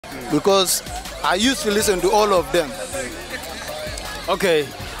because I used to listen to all of them. Okay,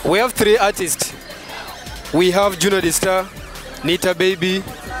 we have 3 artists. We have Juno the Star, Nita Baby,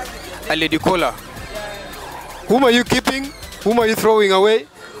 and Lady Cola. Whom are you keeping? Whom are you throwing away?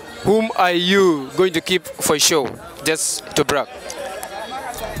 Whom are you going to keep for show? Just to brag.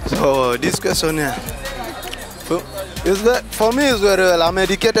 So this question here, for me is very well. I'm an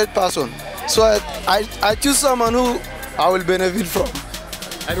educated person, so I choose someone who I will benefit from.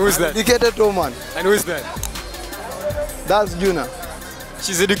 And who is that? Educated woman. And who is that? That's Juna.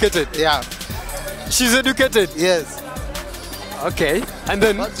 She's educated. Yeah. She's educated. Yes. Okay. And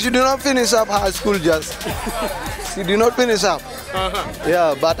then. But she did not finish up high school just. She did not finish up.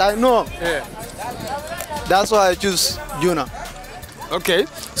 Yeah, but I know. Yeah. That's why I choose Juna. Okay.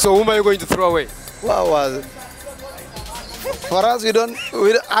 So whom are you going to throw away? What was it? For us,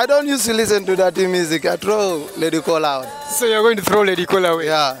 I don't used to listen to that music. I throw Lady Call out. So you're going to throw Lady Cola away?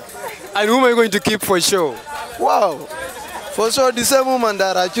 Yeah. And whom are you going to keep for show? Wow. For sure, the same woman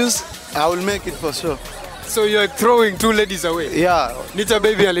that I choose, I will make it for sure. So you're throwing 2 ladies away? Yeah. Nita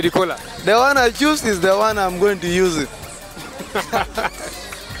Baby and Lady Cola? The one I choose is the one I'm going to use it.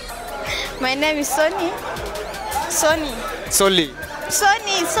 My name is Sonny. Sonny. Solly.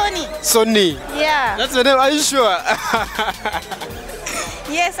 Sonny. Yeah. That's the name, are you sure?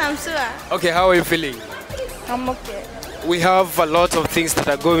 Yes, I'm sure. Okay, how are you feeling? I'm okay. We have a lot of things that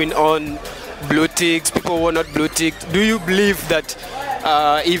are going on. Blue ticks, people who are not blue ticked. Do you believe that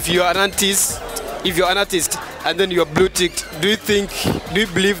if you're an artist and then you're blue ticked, do you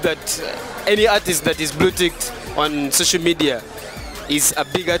believe that any artist that is blue ticked on social media is a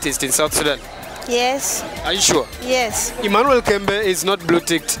big artist in South Sudan? Yes. Are you sure? Yes. Emmanuel Kembe is not blue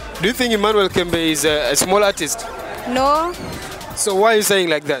ticked. Do you think Emmanuel Kembe is a small artist? No. So why are you saying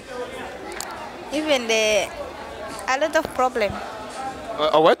like that? Even a lot of problem.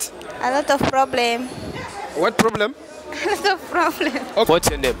 What? A lot of problem. What problem? A lot of problem. Okay. What's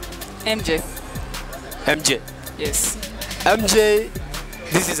your name? MJ. MJ. Yes. MJ.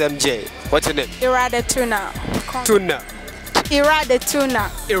 This is MJ. What's your name? Irada Tuna. Tuna. Irada Tuna.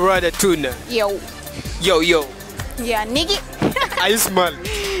 Irada Tuna. Yo. Yo. Yeah, nigga. Are you smart?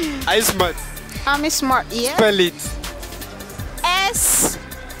 Are you smart? I'm smart, yeah. Spell it.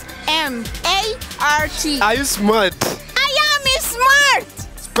 SMART. Are you smart? I am smart.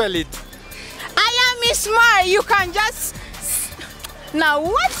 Spell it. I am smart. You can just. Now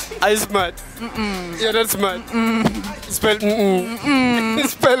what? Are you smart? You're not smart. Spell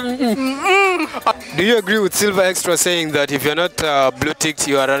Spell Do you agree with Silver Extra saying that if you're not blue ticked,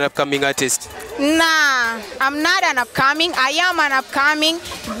 you are an upcoming artist? Nah, I'm not an upcoming. I am an upcoming,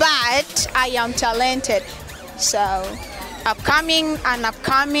 but I am talented. So, upcoming and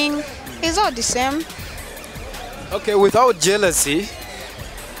upcoming is all the same. Okay, without jealousy,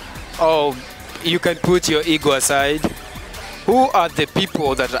 you can put your ego aside. Who are the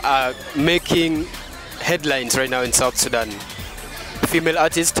people that are making headlines right now in South Sudan? Female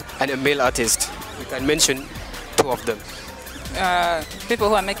artist and a male artist. You can mention 2 of them. People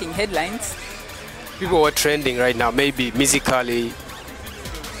who are making headlines. People who are trending right now, maybe musically.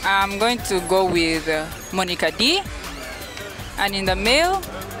 I'm going to go with Monica D. And in the male,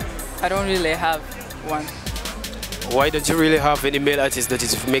 I don't really have one. Why don't you really have any male artist that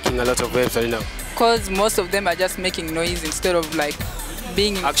is making a lot of waves right now? Because most of them are just making noise instead of like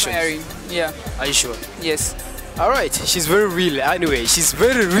being inspiring. Actions. Yeah. Are you sure? Yes. All right. She's very real. Anyway, she's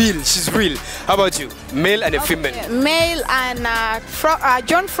very real. She's real. How about you? Male and a female? Male and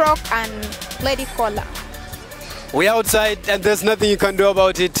John Frog and Lady Cola. We're outside and there's nothing you can do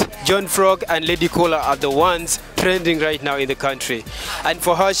about it. John Frog and Lady Cola are the ones trending right now in the country. And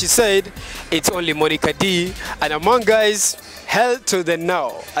for her, she said, it's only Monica D. And among guys, hell to the now.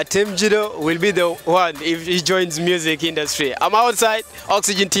 Atem Jido will be the one if he joins music industry. I'm outside,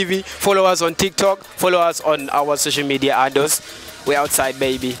 Oxygen TV. Follow us on TikTok. Follow us on our social media handles. We're outside,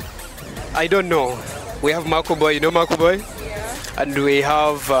 baby. I don't know. We have Marco Boy. You know Marco Boy? Yeah. And we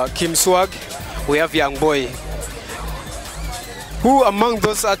have Kim Swag. We have Young Boy. Who among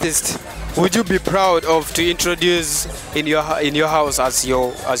those artists would you be proud of to introduce in your house as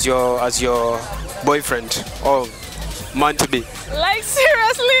your boyfriend or man to be? Like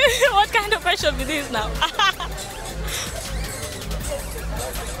seriously, what kind of question is this now?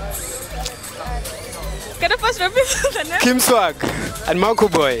 Can I first repeat the name? Kim Swag and Marco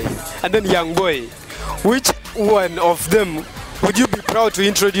Boy and then Young Boy. Which one of them would you be proud to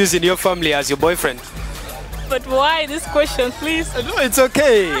introduce in your family as your boyfriend? But why this question, please? No, it's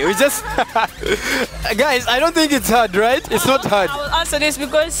okay. We just guys, I don't think it's hard, right? It's not hard. I will answer this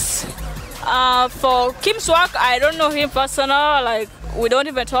because for Kim Swag, I don't know him personal, like we don't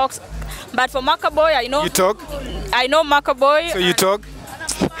even talk. But for Macaboy, I know. You talk? I know Macaboy. So you talk?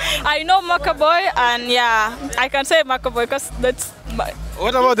 I know Macaboy, and yeah, I can say Macaboy because that's my.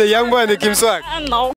 What about the young boy and the Kim Swag? No.